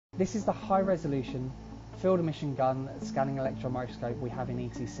This is the high resolution field emission gun scanning electron microscope we have in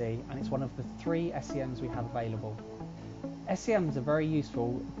ETC, and it's one of the 3 SEMs we have available. SEMs are very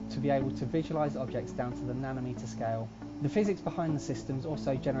useful to be able to visualise objects down to the nanometer scale. The physics behind the systems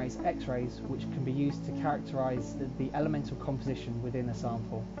also generates X-rays which can be used to characterise the elemental composition within a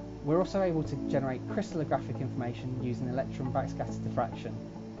sample. We're also able to generate crystallographic information using electron backscatter diffraction.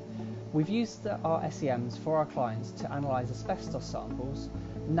 We've used our SEMs for our clients to analyse asbestos samples,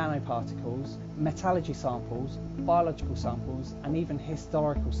 nanoparticles, metallurgy samples, biological samples, and even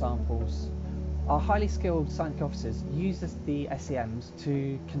historical samples. Our highly skilled scientific officers use the SEMs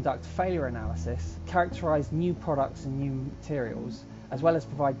to conduct failure analysis, characterise new products and new materials, as well as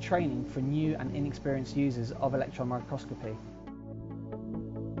provide training for new and inexperienced users of electron microscopy.